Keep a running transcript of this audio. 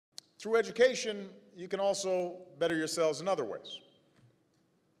Through education, you can also better yourselves in other ways.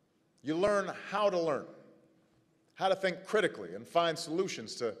 You learn how to think critically and find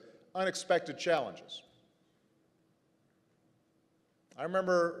solutions to unexpected challenges. I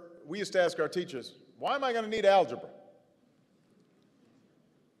remember we used to ask our teachers, why am I going to need algebra?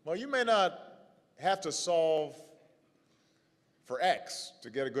 Well, you may not have to solve for X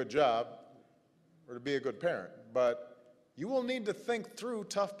to get a good job or to be a good parent, but you will need to think through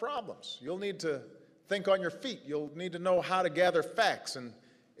tough problems. You'll need to think on your feet. You'll need to know how to gather facts and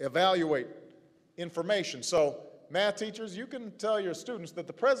evaluate information. So, math teachers, you can tell your students that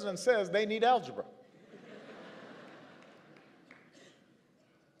the president says they need algebra.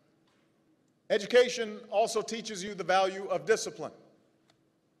 Education also teaches you the value of discipline.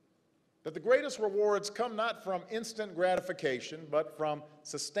 That the greatest rewards come not from instant gratification, but from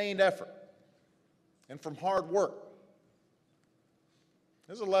sustained effort and from hard work.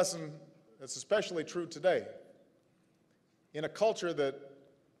 This is a lesson that's especially true today in a culture that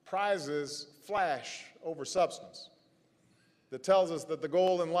prizes flash over substance, that tells us that the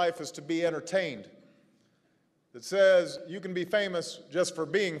goal in life is to be entertained, that says you can be famous just for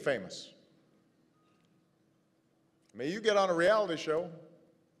being famous. May you get on a reality show,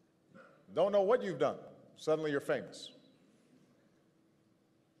 don't know what you've done, suddenly you're famous.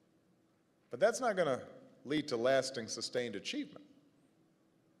 But that's not going to lead to lasting, sustained achievement.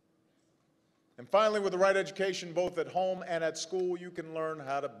 And finally, with the right education, both at home and at school, you can learn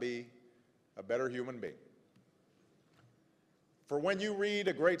how to be a better human being. For when you read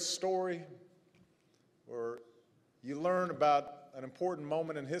a great story or you learn about an important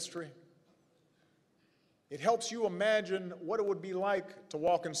moment in history, it helps you imagine what it would be like to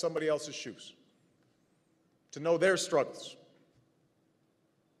walk in somebody else's shoes, to know their struggles.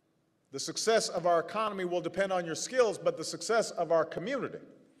 The success of our economy will depend on your skills, but the success of our community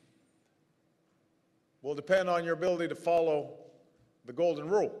will depend on your ability to follow the golden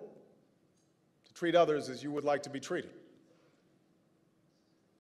rule, to treat others as you would like to be treated.